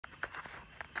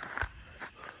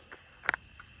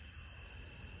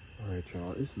Alright,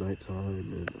 y'all, it's nighttime,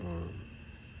 and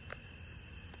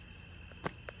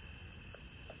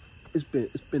it's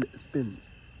been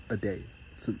a day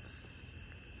since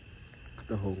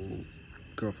the whole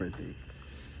girlfriend thing,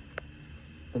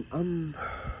 and I'm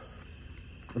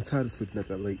tired of sleeping at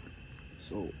that late,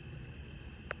 so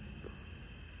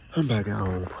I'm back at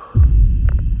home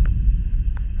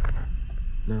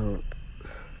now.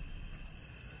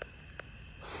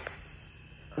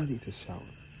 I need to shower.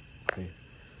 Okay,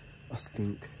 I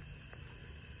stink.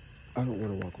 I don't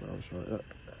want to walk around showering.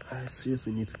 I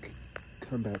seriously need to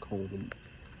come back home and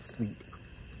sleep.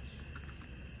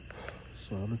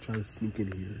 So I'm gonna try to sneak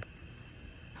in here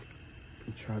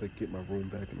and try to get my room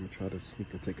back, and I'm gonna try to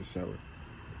sneak and take a shower.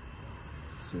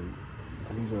 So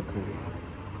I need y'all to come.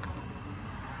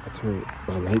 I turned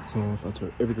my lights off. I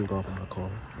turned everything off in my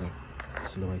car, like,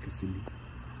 so nobody can see me.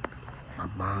 My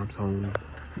mom's home.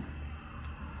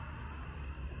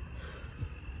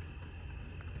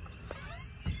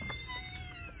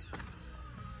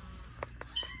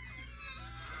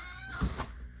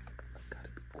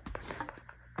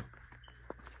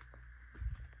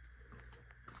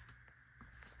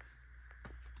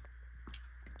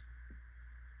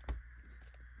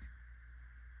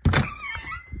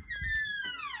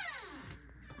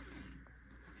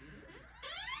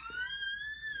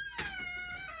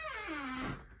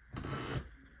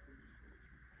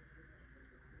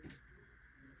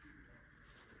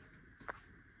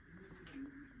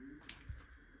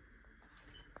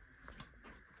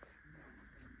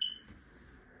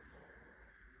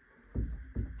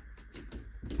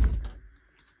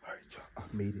 I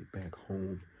made it back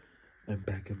home and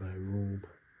back in my room.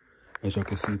 As y'all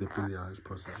can see, the Billy Eyes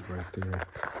process is right there.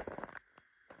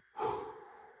 I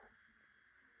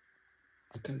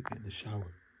gotta get in the shower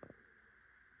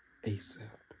ASAP.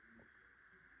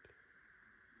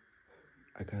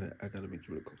 I gotta make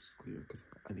sure the coast is clear because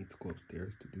I need to go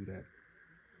upstairs to do that.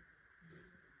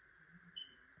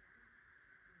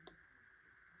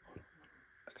 Hold on.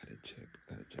 I gotta check.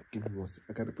 Give me 1 second.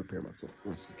 I gotta prepare myself.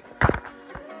 1 second.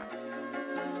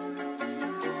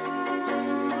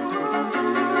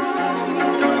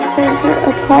 There's a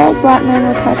tall black man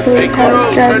with tattoos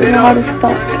hard driving the hardest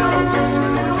fuck.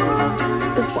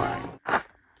 It's blind.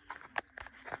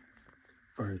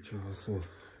 Alright, y'all, so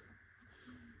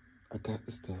I got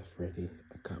the stuff ready.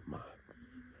 I got my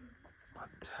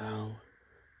towel,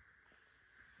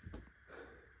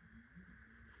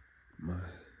 my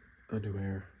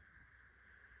underwear,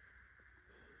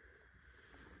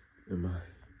 and my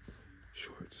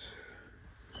shorts.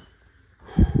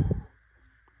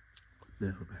 Now I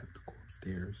have to go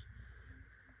upstairs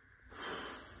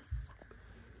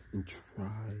and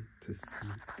try to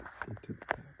sneak into the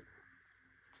bathroom.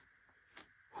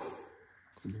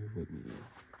 Come on with me.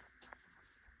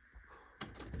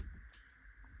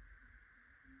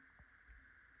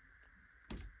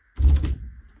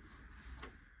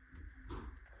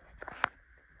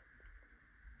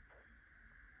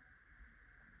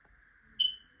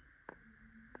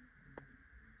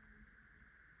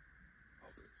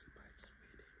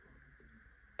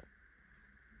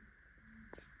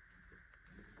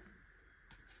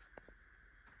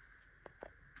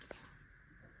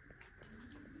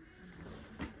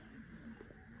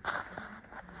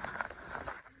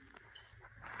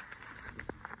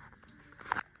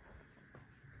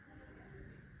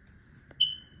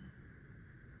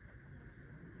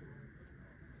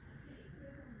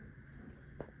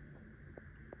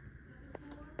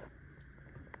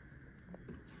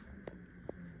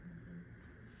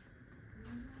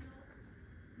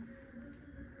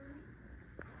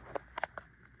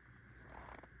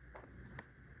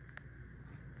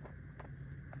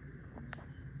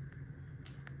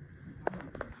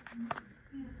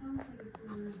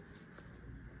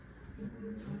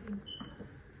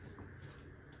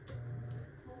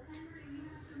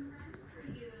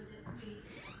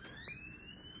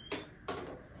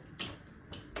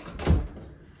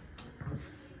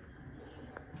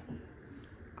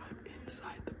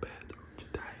 Inside the bathroom,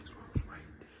 Jedi's room's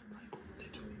right there, like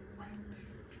literally right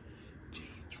there.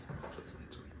 Jane's room is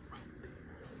literally right there.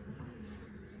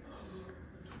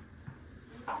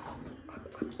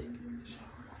 I'm taking a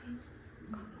shower.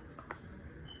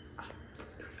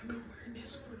 I've been wearing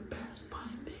this for the past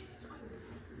 5 days. Like,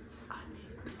 I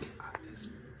need to get out of this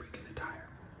freaking attire.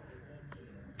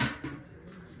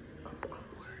 I'm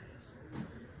wearing this.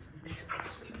 And I'm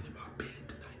sleeping in my bed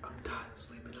tonight. I'm tired of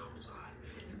sleeping outside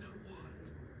in the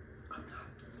woods. I'm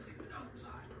tired of sleeping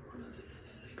outside. I want to sleep in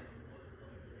that lake.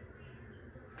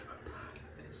 I'm tired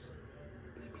of this.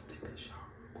 Let me take a shower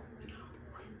real quick and I'll be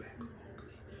right back.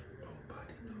 Hopefully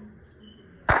nobody knows.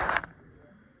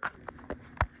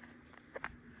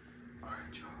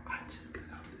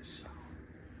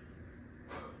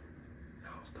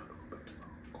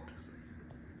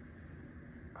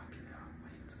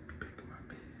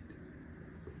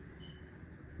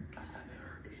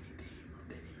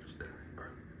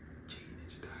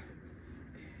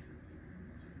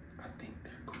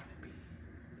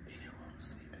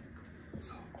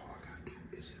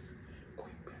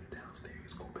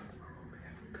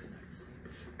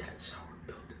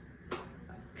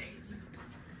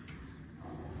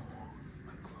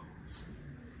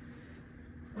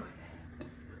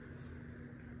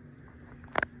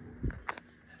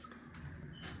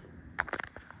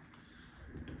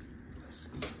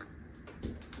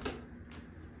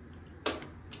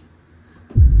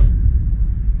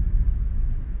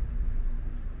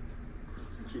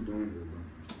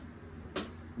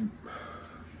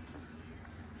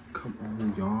 Come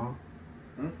on, y'all.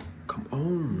 Huh? Come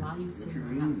on. Why you sitting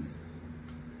in my house?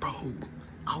 Bro,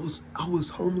 I was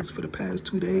homeless for the past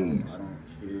 2 days. I don't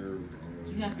care, bro.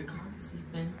 You have your car to sleep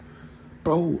in.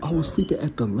 Bro, I was sleeping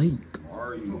at the lake. Why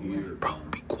are you here? Bro,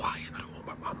 be quiet. I don't want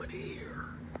my mama to hear.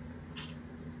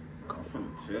 I'm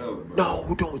finna tell, bro.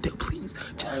 No, don't tell. Please.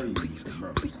 Please.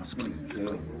 Bro, Please. I'm finna tell,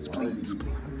 bro. Please. Why did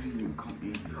you even come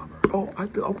in here, bro? Bro, I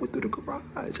went through the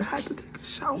garage. I had to take a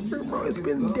shower, bro. It's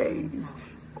been days.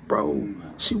 Bro,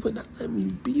 she would not let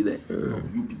me be there. Bro,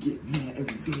 you be getting mad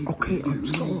every day. Okay,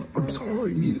 bro. I'm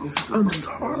sorry. You need to go take a I'm break,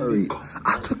 sorry. bro.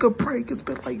 I took a break. It's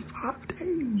been like 5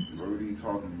 days. What are you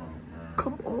talking about, man?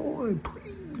 Come on,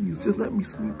 please. Just let me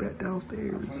sleep back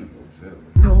downstairs. I'm finna go tell.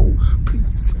 No,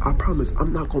 please. I promise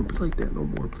I'm not going to be like that no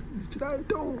more. Please,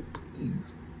 don't.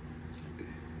 Please.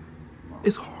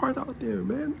 It's hard out there,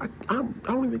 man. I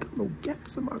don't even got no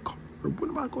gas in my car. What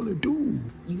am I going to do?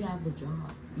 You have a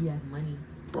job. You have money.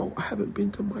 Bro, I haven't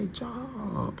been to my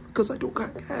job because I don't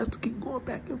got gas to keep going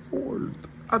back and forth.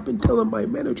 I've been telling my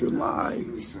manager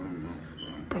lies.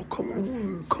 Bro, come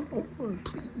on,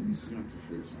 please.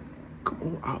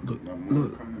 Come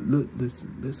on, look,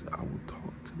 listen. I will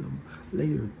talk to them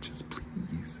later. Just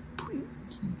please.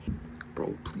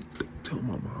 Bro, please don't tell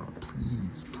my mom,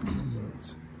 please.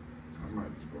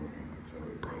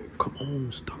 Bro, come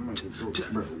on, stop.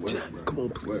 Jack, come on,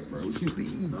 please,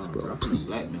 bro. I'm finna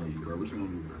blackmail you, bro. What you gonna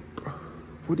do, bro?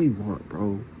 What do you want,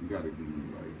 bro? You gotta give me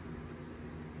like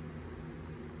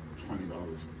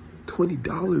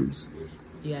 $20.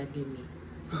 You gotta give me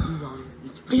 $50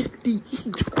 each. 50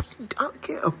 each week. I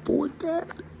can't afford that.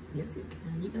 Yes, you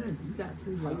can. You got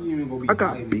to. How you even gonna be I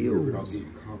got hiding here without bills.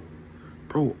 getting caught?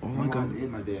 Bro, all My I got. mom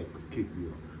and my dad could kick you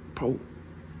out. Bro,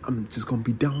 I'm just gonna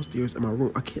be downstairs in my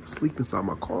room. I can't sleep inside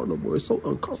my car no more. It's so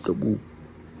uncomfortable.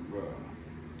 Bro,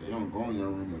 they don't go in your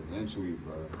room eventually,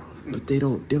 bro. But they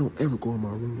don't ever go in my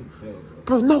room.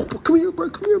 Bro, no, come here, bro.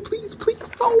 Come here, please.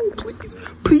 No, please.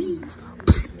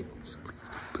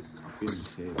 I feel you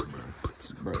said, bro.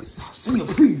 Bro, Please. Snuck,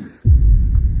 please.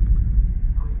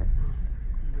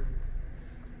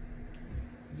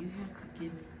 You have to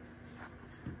give me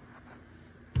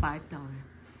 $5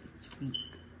 each week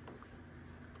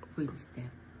for the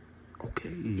step. Okay.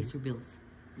 It's your bills.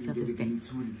 You gotta give me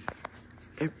 20.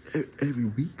 Every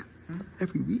week? Huh?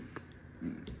 Every week?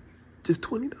 Just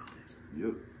 $20?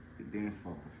 Yep, it didn't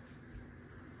fall.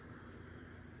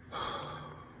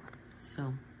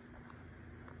 So,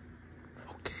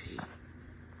 Okay.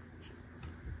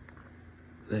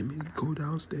 Let me go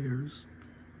downstairs.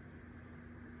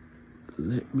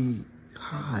 Let me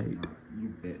hide. You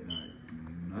bet not do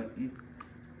nothing. You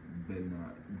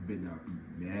bet not be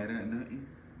mad at nothing.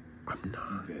 I'm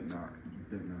not. You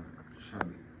bet not try to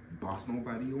boss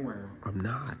nobody around. I'm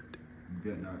not. You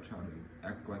bet not try to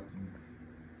act like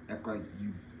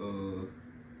you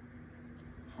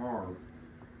hard.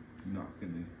 You're not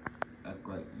gonna act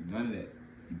like you none of that.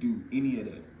 You do any of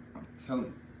that, I'm telling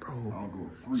you. Bro. I don't go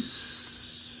free.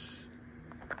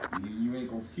 You ain't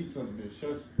gonna keep telling me to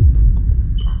shush. I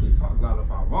can talk loud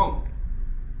if I want.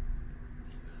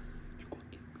 You're gonna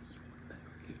get me.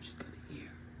 You're just gonna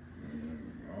hear.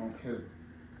 I don't care.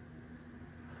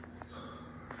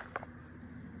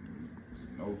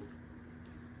 Just know,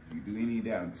 if you do any of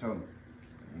that, I'm telling you,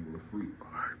 I'm gonna go free.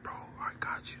 Alright, bro. I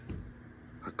got you.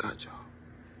 I got y'all.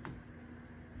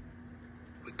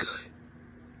 We good.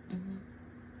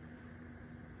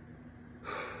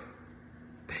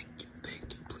 Thank you, please,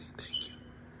 thank you.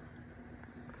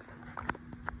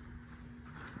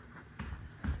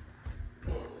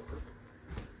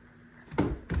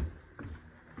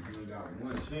 You only got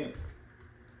one chance.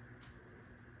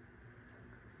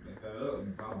 Mess that up,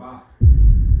 you bye-bye.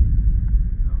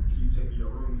 Keep checking your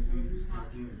room and see if you snuck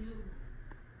in.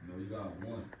 No, you got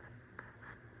one.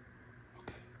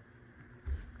 Okay.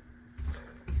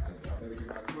 I better get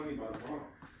my 20 by tomorrow.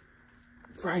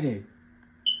 Friday.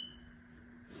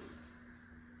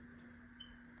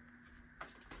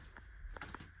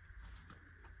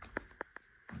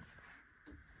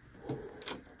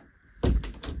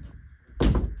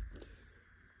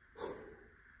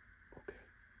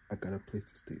 I got a place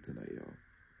to stay tonight, y'all.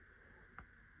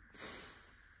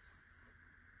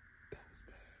 That was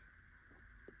bad.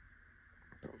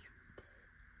 That was really bad.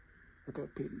 I gotta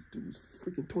pay these dudes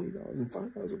freaking $20 and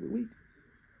 $5 every week.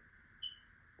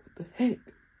 What the heck?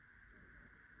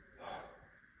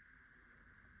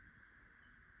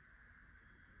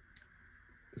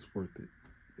 It's worth it.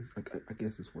 I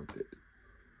guess it's worth it.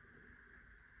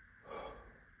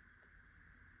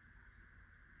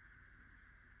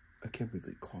 I can't believe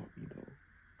they caught me though.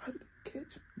 How did they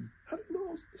catch me? How did they know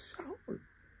I was in the shower?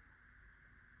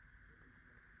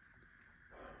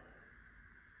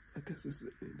 guess this is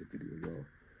the end of the video, y'all.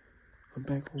 I'm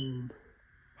back home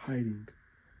hiding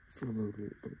for a little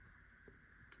bit, but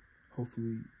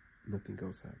hopefully nothing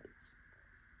else happens.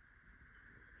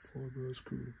 Four Bros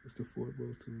Crew. It's the Four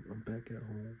Bros Crew. I'm back at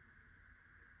home,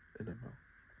 and I'm out.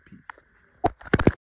 Peace.